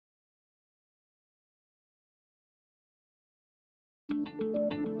My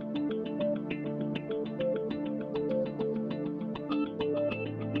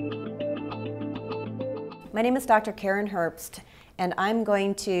name is Dr. Karen Herbst, and I'm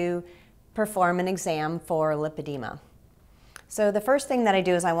going to perform an exam for lipedema. So the first thing that I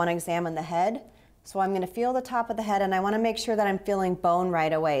do is I want to examine the head. So I'm going to feel the top of the head, and I want to make sure that I'm feeling bone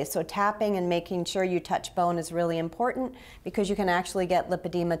right away. So tapping and making sure you touch bone is really important because you can actually get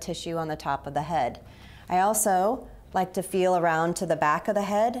lipedema tissue on the top of the head. I also like to feel around to the back of the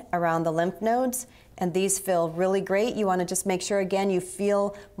head, around the lymph nodes, and these feel really great. You want to just make sure, again, you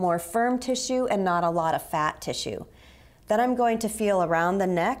feel more firm tissue and not a lot of fat tissue. Then I'm going to feel around the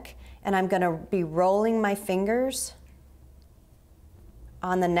neck, and I'm going to be rolling my fingers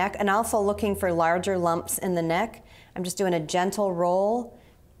on the neck and also looking for larger lumps in the neck. I'm just doing a gentle roll,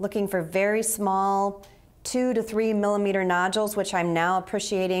 looking for very small 2 to 3 millimeter nodules, which I'm now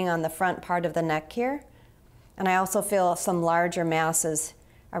appreciating on the front part of the neck here. And I also feel some larger masses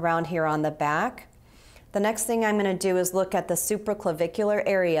around here on the back. The next thing I'm going to do is look at the supraclavicular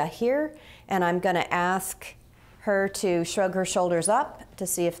area here, and I'm going to ask her to shrug her shoulders up to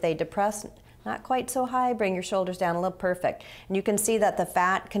see if they depress. Not quite so high, bring your shoulders down a little, perfect. And you can see that the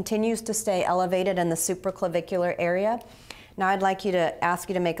fat continues to stay elevated in the supraclavicular area. Now I'd like you to ask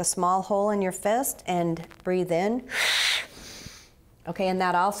you to make a small hole in your fist and breathe in. Okay, and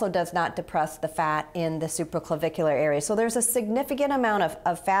that also does not depress the fat in the supraclavicular area. So there's a significant amount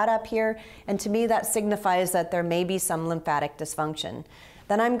of fat up here, and to me that signifies that there may be some lymphatic dysfunction.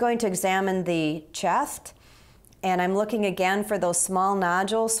 Then I'm going to examine the chest, and I'm looking again for those small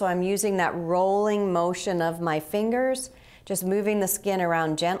nodules, so I'm using that rolling motion of my fingers, just moving the skin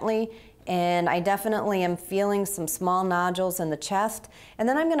around gently, and I definitely am feeling some small nodules in the chest. And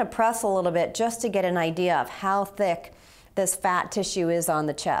then I'm going to press a little bit just to get an idea of how thick this fat tissue is on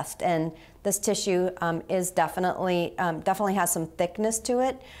the chest, and this tissue is definitely has some thickness to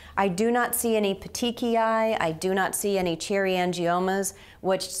it. I do not see any petechiae. I do not see any cherry angiomas,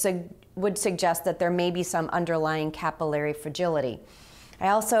 which would suggest that there may be some underlying capillary fragility. I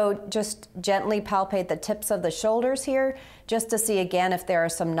also just gently palpate the tips of the shoulders here, just to see again if there are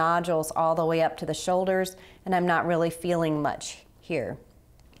some nodules all the way up to the shoulders, and I'm not really feeling much here.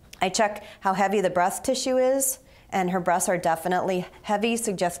 I check how heavy the breast tissue is, and her breasts are definitely heavy,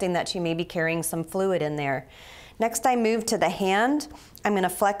 suggesting that she may be carrying some fluid in there. Next, I move to the hand. I'm going to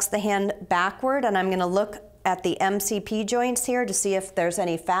flex the hand backward, and I'm going to look at the MCP joints here to see if there's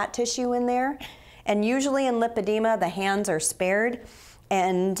any fat tissue in there. And usually in lipedema, the hands are spared,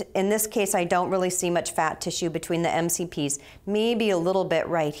 and in this case, I don't really see much fat tissue between the MCPs. Maybe a little bit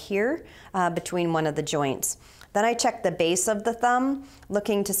right here between one of the joints. Then I check the base of the thumb,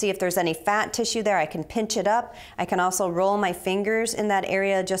 looking to see if there's any fat tissue there. I can pinch it up. I can also roll my fingers in that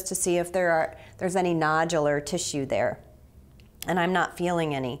area just to see if there's any nodular tissue there. And I'm not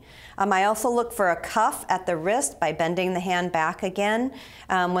feeling any. I also look for a cuff at the wrist by bending the hand back again.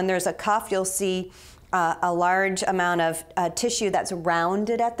 When there's a cuff, you'll see a large amount of tissue that's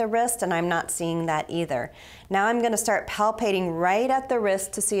rounded at the wrist, and I'm not seeing that either. Now I'm going to start palpating right at the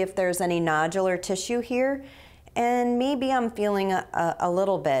wrist to see if there's any nodular tissue here. And maybe I'm feeling a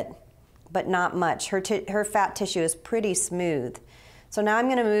little bit, but not much. Her fat tissue is pretty smooth. So now I'm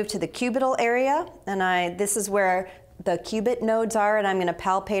going to move to the cubital area, and this is where the cubit nodes are, and I'm going to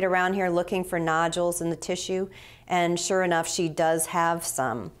palpate around here looking for nodules in the tissue, and sure enough, she does have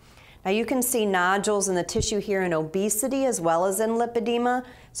some. Now you can see nodules in the tissue here in obesity as well as in lipedema,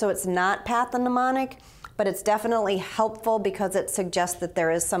 so it's not pathognomonic, but it's definitely helpful because it suggests that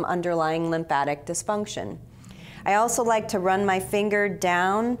there is some underlying lymphatic dysfunction. I also like to run my finger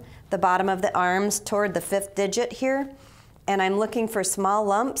down the bottom of the arms toward the 5th digit here, and I'm looking for small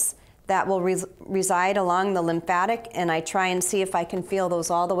lumps that will reside along the lymphatic, and I try and see if I can feel those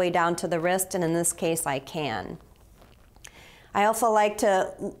all the way down to the wrist, and in this case I can. I also like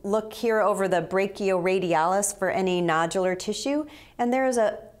to look here over the brachioradialis for any nodular tissue, and there is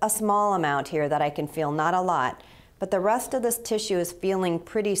a small amount here that I can feel, not a lot, but the rest of this tissue is feeling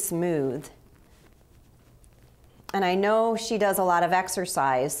pretty smooth. And I know she does a lot of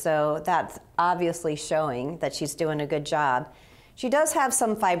exercise, so that's obviously showing that she's doing a good job. She does have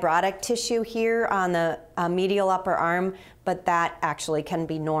some fibrotic tissue here on the medial upper arm, but that actually can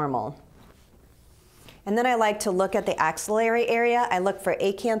be normal. And then I like to look at the axillary area. I look for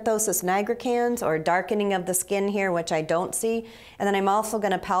acanthosis nigricans, or darkening of the skin here, which I don't see. And then I'm also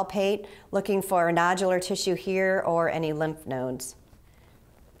going to palpate, looking for nodular tissue here or any lymph nodes.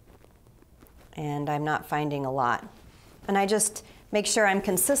 And I'm not finding a lot. And I just make sure I'm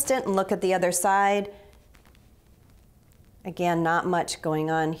consistent and look at the other side. Again, not much going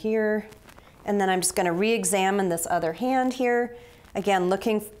on here. And then I'm just going to re-examine this other hand here. Again,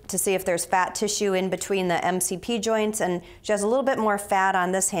 looking to see if there's fat tissue in between the MCP joints, and she has a little bit more fat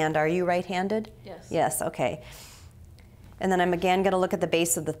on this hand. Are you right-handed? Yes. Yes, okay. And then I'm again going to look at the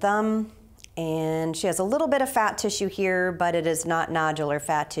base of the thumb, and she has a little bit of fat tissue here, but it is not nodular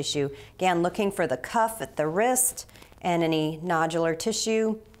fat tissue. Again, looking for the cuff at the wrist and any nodular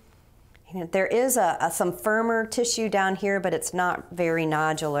tissue. There is some firmer tissue down here, but it's not very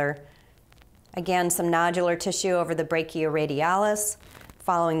nodular. Again, some nodular tissue over the brachioradialis,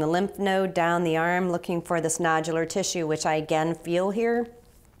 following the lymph node down the arm, looking for this nodular tissue, which I again feel here.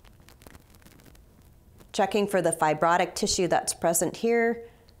 Checking for the fibrotic tissue that's present here.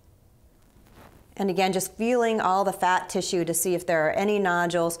 And again, just feeling all the fat tissue to see if there are any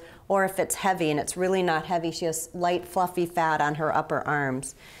nodules or if it's heavy, and it's really not heavy. She has light, fluffy fat on her upper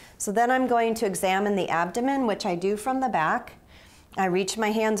arms. So then I'm going to examine the abdomen, which I do from the back. I reach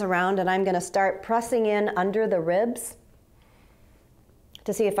my hands around and I'm going to start pressing in under the ribs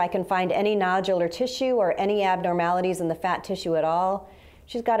to see if I can find any nodular tissue or any abnormalities in the fat tissue at all.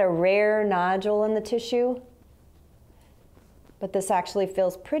 She's got a rare nodule in the tissue, but this actually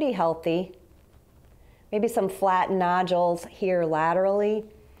feels pretty healthy. Maybe some flat nodules here laterally.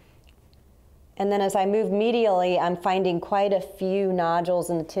 And then as I move medially, I'm finding quite a few nodules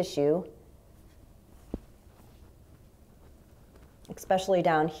in the tissue, especially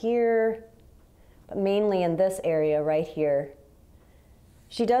down here, but mainly in this area right here.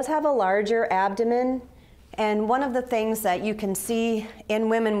 She does have a larger abdomen, and one of the things that you can see in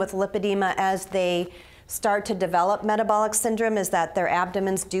women with lipedema as they start to develop metabolic syndrome is that their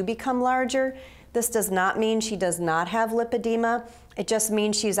abdomens do become larger. This does not mean she does not have lipedema. It just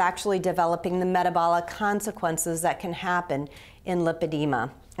means she's actually developing the metabolic consequences that can happen in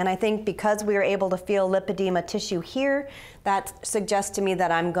lipedema. And I think because we are able to feel lipedema tissue here, that suggests to me that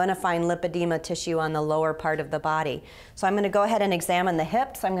I'm going to find lipedema tissue on the lower part of the body. So I'm going to go ahead and examine the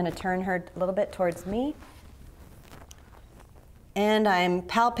hips. I'm going to turn her a little bit towards me. And I'm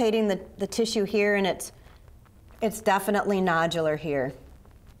palpating the tissue here, and it's definitely nodular here.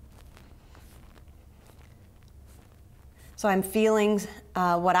 So I'm feeling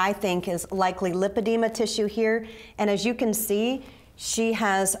what I think is likely lipedema tissue here. And as you can see, she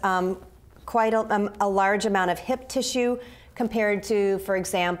has quite a large amount of hip tissue compared to, for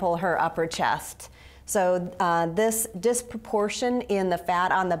example, her upper chest. So this disproportion in the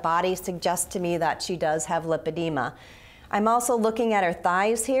fat on the body suggests to me that she does have lipedema. I'm also looking at her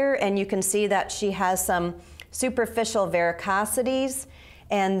thighs here, and you can see that she has some superficial varicosities.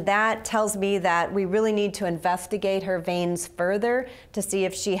 And that tells me that we really need to investigate her veins further to see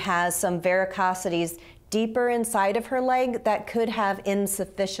if she has some varicosities deeper inside of her leg that could have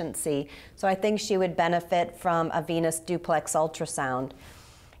insufficiency. So I think she would benefit from a venous duplex ultrasound.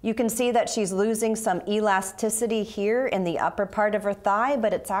 You can see that she's losing some elasticity here in the upper part of her thigh,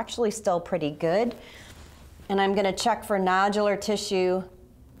 but it's actually still pretty good. And I'm going to check for nodular tissue,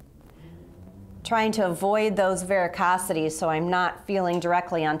 trying to avoid those varicosities so I'm not feeling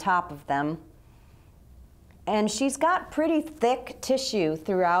directly on top of them. And she's got pretty thick tissue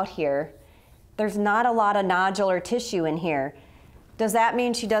throughout here. There's not a lot of nodular tissue in here. Does that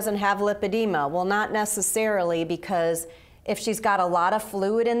mean she doesn't have lipedema? Well, not necessarily, because if she's got a lot of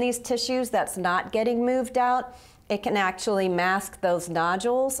fluid in these tissues that's not getting moved out, it can actually mask those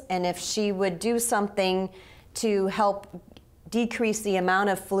nodules. And if she would do something to help decrease the amount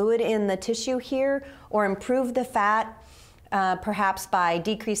of fluid in the tissue here or improve the fat, perhaps by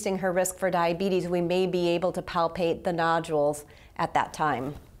decreasing her risk for diabetes, we may be able to palpate the nodules at that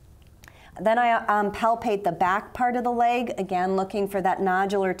time. Then I palpate the back part of the leg, again looking for that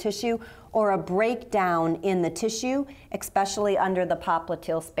nodular tissue or a breakdown in the tissue, especially under the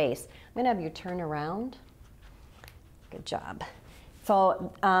popliteal space. I'm going to have you turn around. Good job.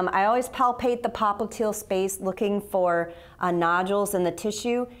 So I always palpate the popliteal space looking for nodules in the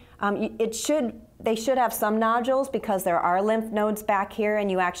tissue. They should have some nodules because there are lymph nodes back here, and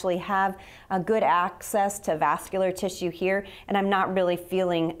you actually have a good access to vascular tissue here, and I'm not really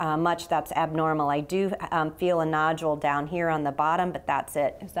feeling much that's abnormal. I do feel a nodule down here on the bottom, but that's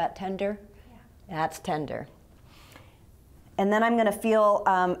it. Is that tender? Yeah. That's tender. And then I'm going to feel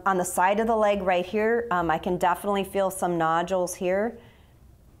on the side of the leg right here, I can definitely feel some nodules here.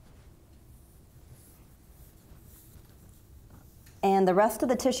 And the rest of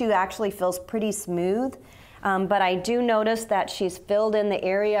the tissue actually feels pretty smooth, but I do notice that she's filled in the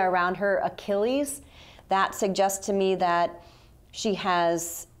area around her Achilles. That suggests to me that she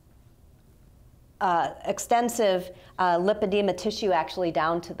has extensive lipedema tissue actually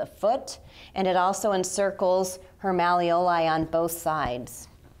down to the foot, and it also encircles her malleoli on both sides.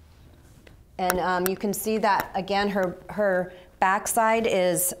 And you can see that, again, her backside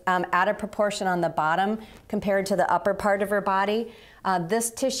is out of proportion on the bottom compared to the upper part of her body.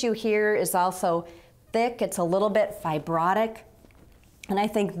 This tissue here is also thick. It's a little bit fibrotic. And I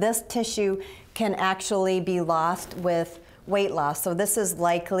think this tissue can actually be lost with weight loss. So this is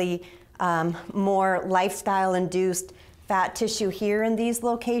likely more lifestyle-induced fat tissue here in these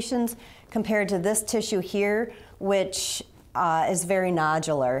locations compared to this tissue here, which is very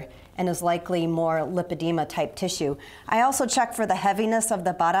nodular and is likely more lipedema type tissue. I also checked for the heaviness of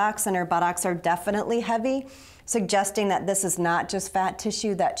the buttocks, and her buttocks are definitely heavy, suggesting that this is not just fat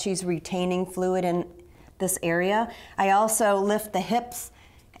tissue, that she's retaining fluid in this area. I also lift the hips,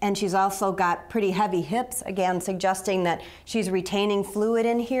 and she's also got pretty heavy hips, again suggesting that she's retaining fluid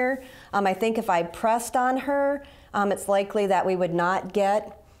in here. I think if I pressed on her, it's likely that we would not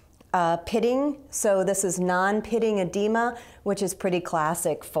get pitting. So this is non-pitting edema, which is pretty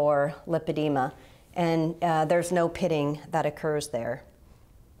classic for lipedema. And there's no pitting that occurs there.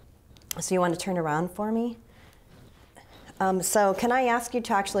 So you want to turn around for me? So can I ask you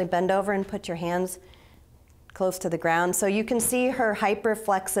to actually bend over and put your hands close to the ground? So you can see her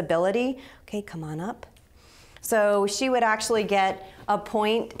hyperflexibility. Okay, come on up. So she would actually get a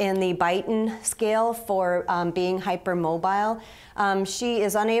point in the Beighton scale for being hypermobile. She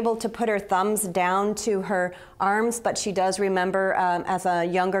is unable to put her thumbs down to her arms, but she does remember as a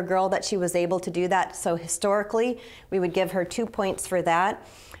younger girl that she was able to do that. So historically, we would give her 2 points for that.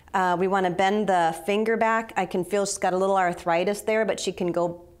 We want to bend the finger back. I can feel she's got a little arthritis there, but she can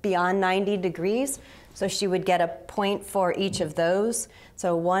go beyond 90 degrees. So she would get a point for each of those.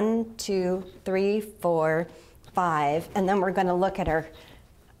 So 1, 2, 3, 4, 5. And then we're going to look at her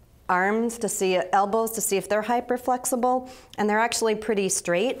arms to see, elbows to see if they're hyperflexible. And they're actually pretty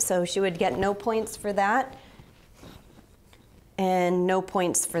straight, so she would get no points for that. And no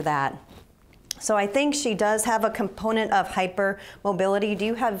points for that. So I think she does have a component of hypermobility. Do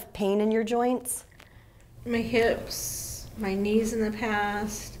you have pain in your joints? My hips, my knees in the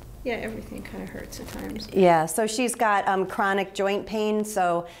past. Yeah, everything kind of hurts at times. Yeah, so she's got chronic joint pain,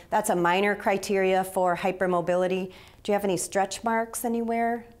 so that's a minor criteria for hypermobility. Do you have any stretch marks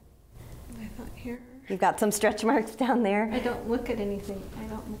anywhere? I thought here. You've got some stretch marks down there? I don't look at anything. I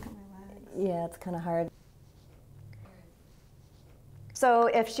don't look at my legs. Yeah, it's kind of hard. So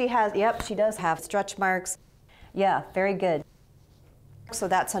if she has, yep, she does have stretch marks. Yeah, very good. So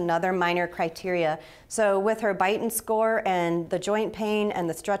that's another minor criteria. So with her Beighton score and the joint pain and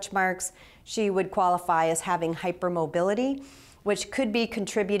the stretch marks, she would qualify as having hypermobility, which could be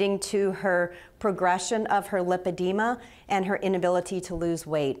contributing to her progression of her lipedema and her inability to lose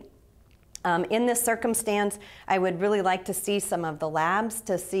weight. In this circumstance, I would really like to see some of the labs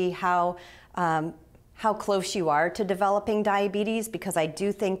to see how close you are to developing diabetes, because I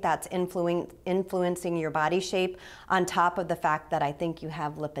do think that's influencing your body shape, on top of the fact that I think you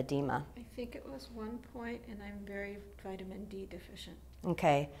have lipedema. I think it was 1 point, and I'm very vitamin D deficient.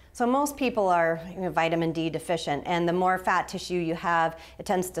 Okay, so most people are vitamin D deficient, and the more fat tissue you have, it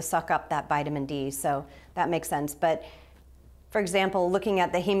tends to suck up that vitamin D, so that makes sense. But for example, looking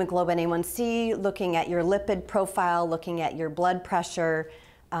at the hemoglobin A1C, looking at your lipid profile, looking at your blood pressure,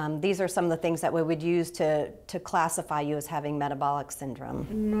 these are some of the things that we would use to classify you as having metabolic syndrome.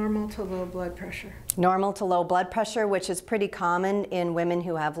 Normal to low blood pressure. Normal to low blood pressure, which is pretty common in women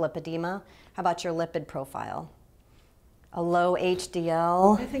who have lipedema. How about your lipid profile? A low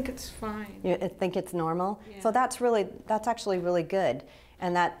HDL? I think it's fine. You think it's normal? Yeah. So that's actually really good.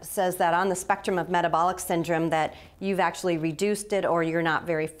 And that says that on the spectrum of metabolic syndrome that you've actually reduced it, or you're not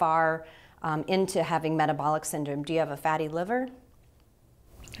very far into having metabolic syndrome. Do you have a fatty liver?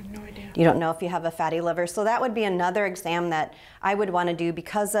 I have no idea. You don't know if you have a fatty liver. So that would be another exam that I would want to do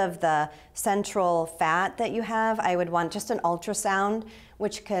because of the central fat that you have. I would want just an ultrasound,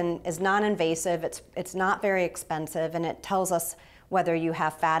 which is non-invasive. It's not very expensive, and it tells us whether you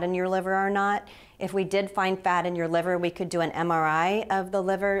have fat in your liver or not. If we did find fat in your liver, we could do an MRI of the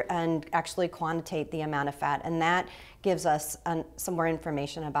liver and actually quantitate the amount of fat, and that gives us some more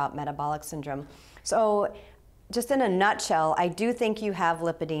information about metabolic syndrome. So just in a nutshell, I do think you have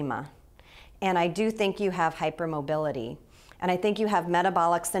lipedema, and I do think you have hypermobility, and I think you have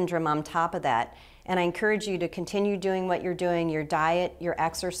metabolic syndrome on top of that. And I encourage you to continue doing what you're doing, your diet, your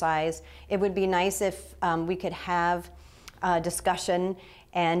exercise. It would be nice if we could have a discussion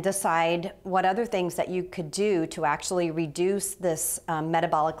and decide what other things that you could do to actually reduce this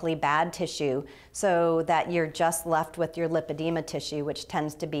metabolically bad tissue, so that you're just left with your lipedema tissue, which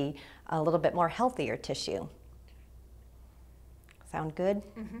tends to be a little bit more healthier tissue. Sound good?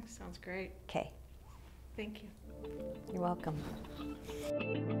 Mm-hmm. Sounds great. Okay. Thank you. You're welcome.